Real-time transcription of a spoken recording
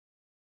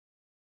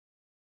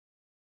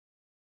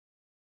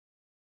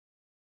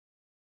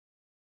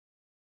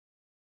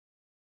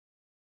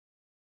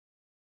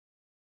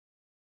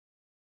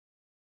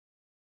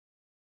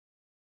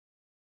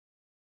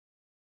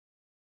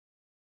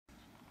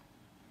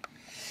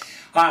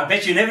I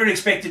bet you never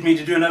expected me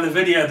to do another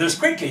video this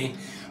quickly,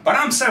 but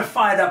I'm so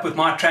fired up with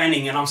my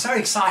training and I'm so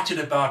excited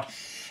about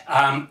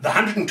the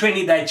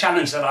 120-day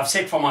challenge that I've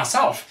set for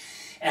myself.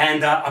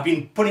 And I've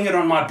been putting it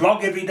on my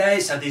blog every day,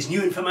 so there's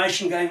new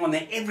information going on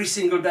there every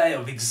single day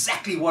of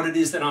exactly what it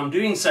is that I'm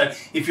doing. So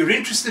if you're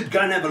interested,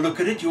 go and have a look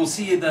at it. You'll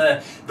see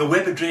the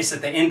web address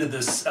at the end of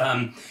this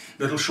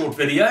little short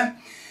video.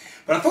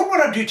 But I thought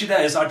what I'd do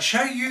today is I'd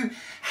show you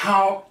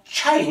how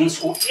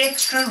chains or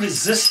extra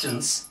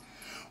resistance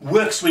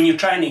works when you're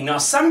training. Now,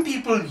 some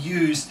people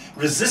use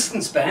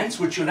resistance bands,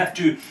 which you'll have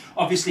to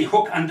obviously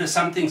hook under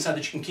something so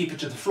that you can keep it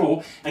to the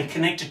floor and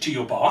connect it to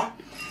your bar.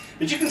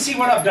 But you can see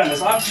what I've done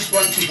is I've just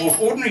gone to bought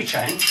ordinary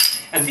chain,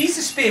 and these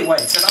are spare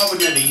weights that I would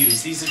never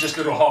use. These are just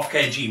little half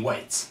kg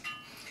weights.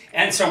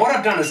 And so what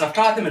I've done is I've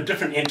tied them at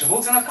different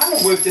intervals, and I kind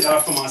of worked it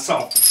out for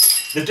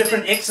myself, the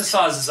different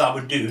exercises I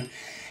would do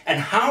and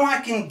how I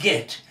can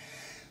get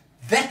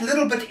that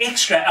little bit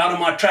extra out of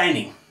my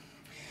training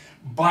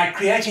by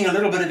creating a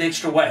little bit of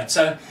extra weight.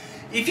 So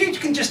if you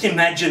can just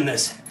imagine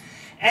this,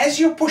 as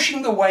you're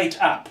pushing the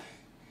weight up,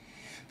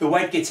 the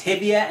weight gets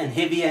heavier and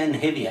heavier and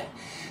heavier.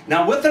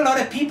 Now, with a lot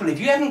of people, if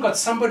you haven't got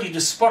somebody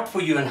to spot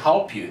for you and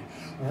help you,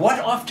 what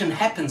often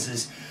happens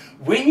is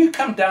when you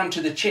come down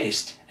to the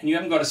chest and you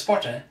haven't got a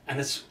spotter and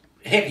it's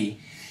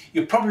heavy,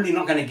 you're probably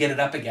not going to get it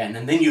up again,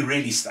 and then you're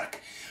really stuck.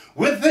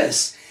 With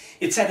this,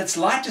 it's at its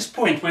lightest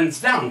point when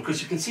it's down,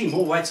 because you can see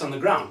more weights on the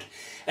ground.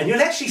 And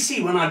you'll actually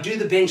see when I do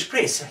the bench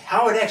press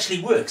how it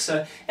actually works.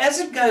 So as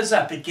it goes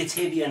up, it gets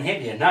heavier and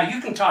heavier. Now,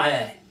 you can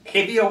tie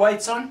heavier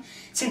weights on.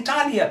 It's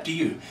entirely up to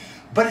you.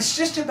 But it's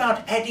just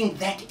about adding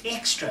that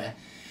extra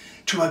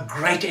to a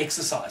great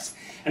exercise.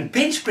 And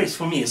bench press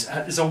for me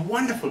is a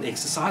wonderful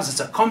exercise. It's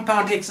a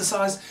compound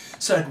exercise,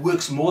 so it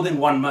works more than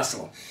one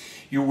muscle.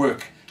 You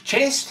work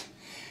chest,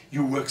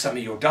 you work some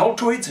of your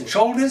deltoids and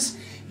shoulders,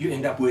 you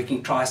end up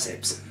working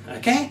triceps,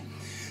 okay?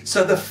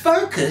 So the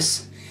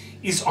focus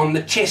is on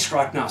the chest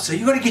right now. So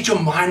you've got to get your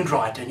mind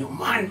right, and your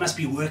mind must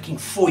be working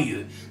for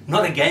you,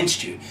 not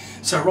against you.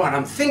 So right,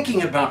 I'm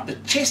thinking about the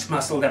chest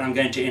muscle that I'm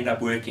going to end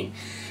up working.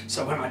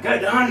 So when I go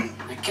down,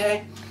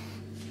 okay,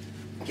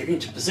 get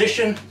into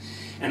position,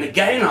 and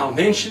again I'll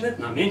mention it,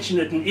 and I mention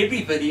it in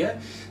every video,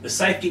 the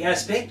safety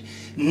aspect,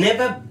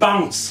 never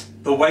bounce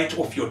the weight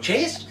off your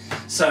chest.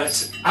 So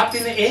it's up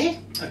in the air,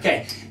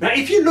 okay. Now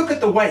if you look at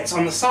the weights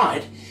on the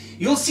side,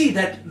 you'll see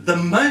that the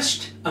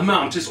most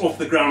amount is off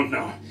the ground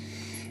now.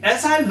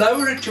 As I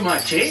lower it to my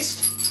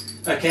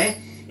chest,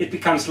 okay, it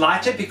becomes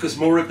lighter because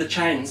more of the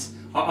chains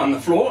are on the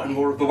floor and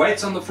more of the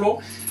weight's on the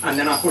floor, and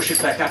then I push it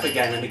back up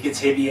again and it gets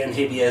heavier and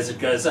heavier as it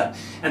goes up.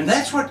 And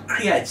that's what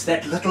creates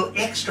that little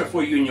extra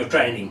for you in your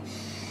training.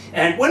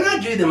 And when I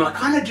do them, I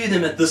kind of do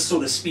them at this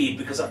sort of speed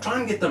because I try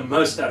and get the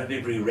most out of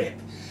every rep.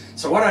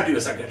 So what I do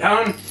is I go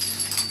down,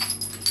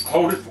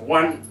 hold it for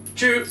 1,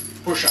 2,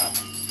 push up.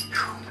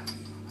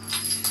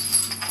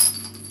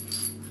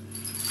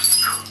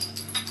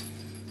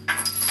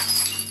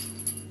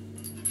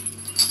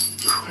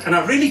 And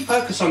I really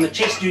focus on the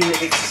chest doing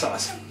that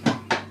exercise.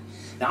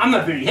 Now, I'm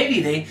not very heavy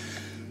there,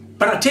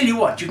 but I tell you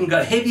what, you can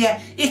go heavier.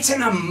 It's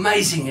an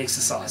amazing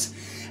exercise.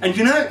 And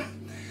you know,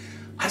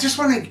 I just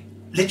want to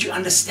let you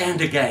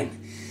understand again,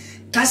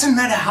 doesn't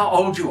matter how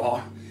old you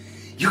are,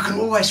 you can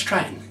always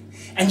train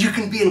and you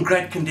can be in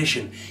great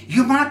condition.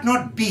 You might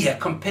not be a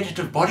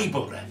competitive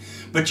bodybuilder,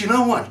 but you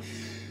know what?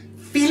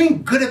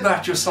 Feeling good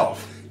about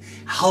yourself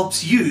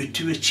helps you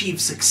to achieve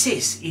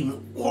success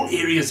in all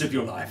areas of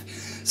your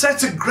life. So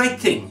it's a great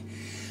thing.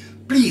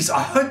 Please,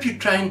 I hope you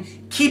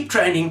train, keep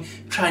training,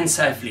 train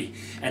safely,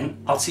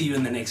 and I'll see you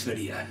in the next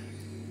video.